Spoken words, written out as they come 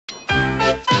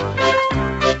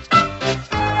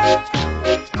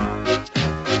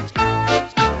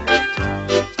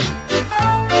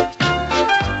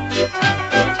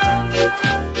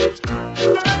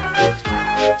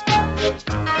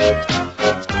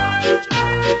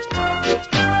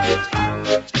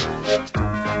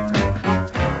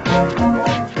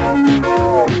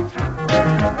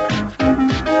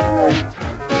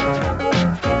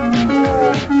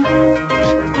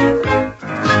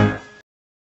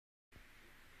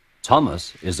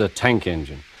Thomas is a tank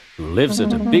engine who lives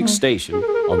at a big station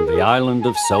on the island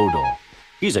of Sodor.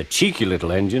 He's a cheeky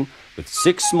little engine with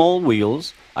 6 small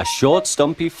wheels, a short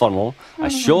stumpy funnel, a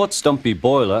short stumpy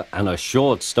boiler and a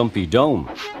short stumpy dome.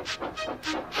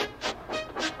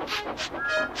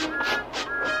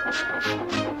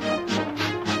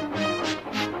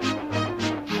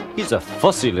 He's a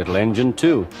fussy little engine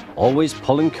too, always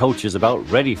pulling coaches about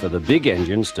ready for the big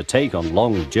engines to take on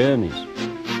long journeys.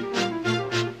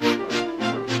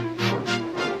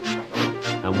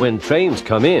 And when trains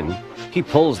come in, he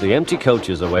pulls the empty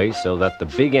coaches away so that the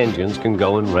big engines can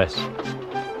go and rest.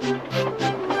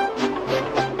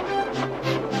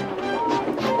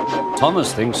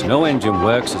 Thomas thinks no engine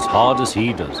works as hard as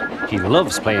he does. He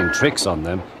loves playing tricks on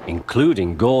them,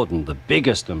 including Gordon, the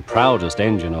biggest and proudest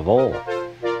engine of all.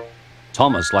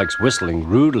 Thomas likes whistling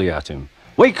rudely at him.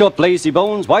 "Wake up, lazy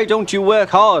bones, why don't you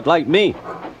work hard like me?"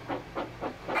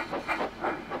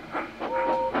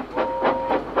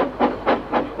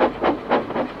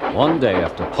 One day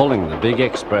after pulling the big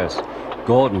express,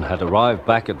 Gordon had arrived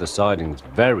back at the sidings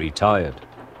very tired.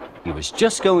 He was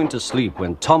just going to sleep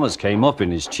when Thomas came up in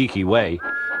his cheeky way.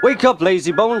 "Wake up,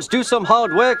 lazy bones, do some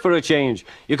hard work for a change.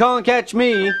 You can't catch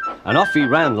me." And off he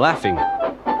ran laughing.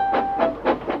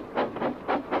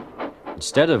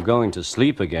 Instead of going to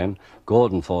sleep again,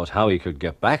 Gordon thought how he could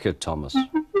get back at Thomas.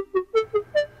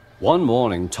 One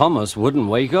morning, Thomas wouldn't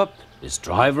wake up. His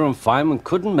driver and fireman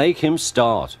couldn't make him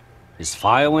start. His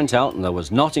fire went out and there was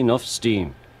not enough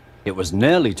steam. It was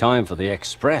nearly time for the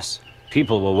express.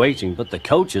 People were waiting, but the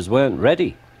coaches weren't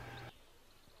ready.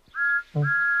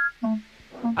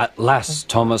 At last,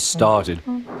 Thomas started.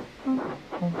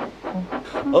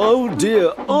 "Oh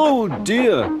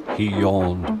dear," he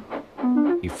yawned.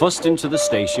 He fussed into the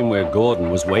station where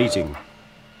Gordon was waiting.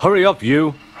 "Hurry up,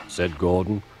 you," said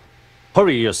Gordon.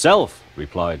 "Hurry yourself,"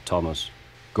 replied Thomas.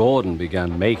 Gordon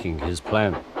began making his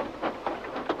plan.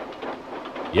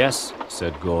 "Yes,"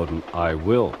 said Gordon, "I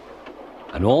will."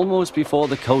 And almost before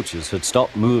the coaches had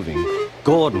stopped moving,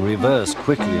 Gordon reversed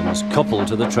quickly and was coupled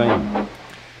to the train.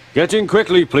 "Get in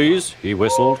quickly, please," he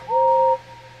whistled.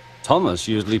 Thomas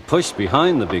usually pushed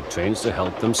behind the big trains to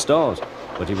help them start,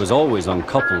 but he was always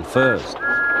uncoupled first.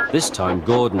 This time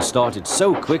Gordon started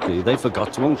so quickly they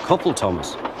forgot to uncouple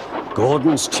Thomas.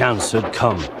 Gordon's chance had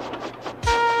come.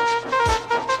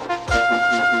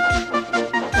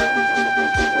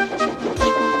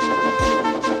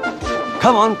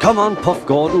 Come on, puffed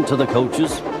Gordon to the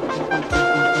coaches.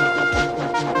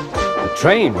 The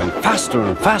train went faster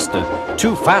and faster,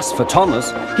 too fast for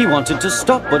Thomas. He wanted to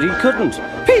stop, but he couldn't.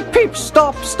 "Peep, peep,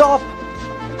 stop, stop!"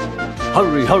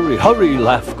 "Hurry, hurry, hurry,"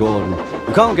 laughed Gordon.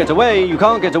 You can't get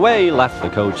away, laughed the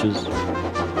coaches.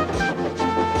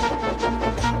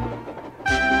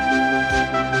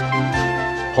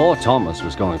 Poor Thomas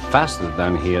was going faster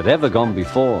than he had ever gone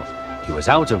before. He was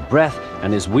out of breath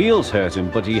and his wheels hurt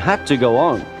him, but he had to go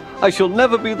on. "I shall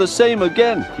never be the same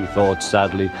again," he thought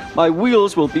sadly. "My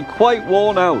wheels will be quite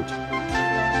worn out."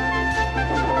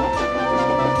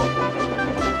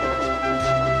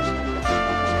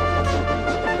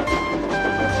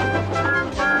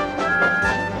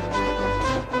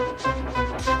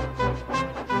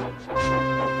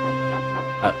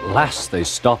 At last they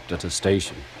stopped at a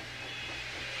station.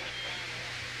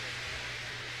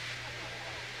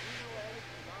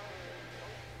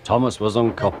 Thomas was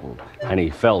uncoupled, and he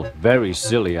felt very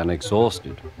silly and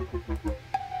exhausted.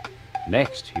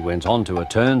 Next, he went on to a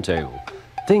turntable,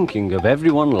 thinking of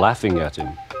everyone laughing at him.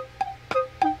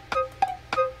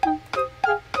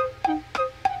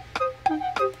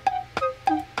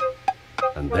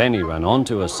 And then he ran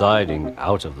onto a siding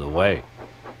out of the way.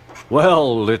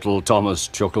 "Well, little Thomas,"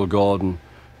 chuckled Gordon,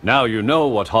 "now you know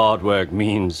what hard work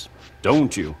means,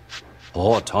 don't you?"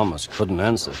 Poor Thomas couldn't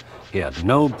answer. He had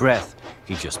no breath.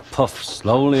 He just puffed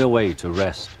slowly away to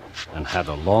rest and had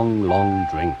a long, long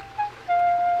drink.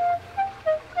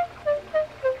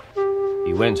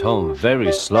 He went home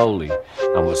very slowly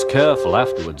and was careful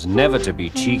afterwards never to be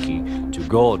cheeky to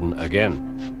Gordon again.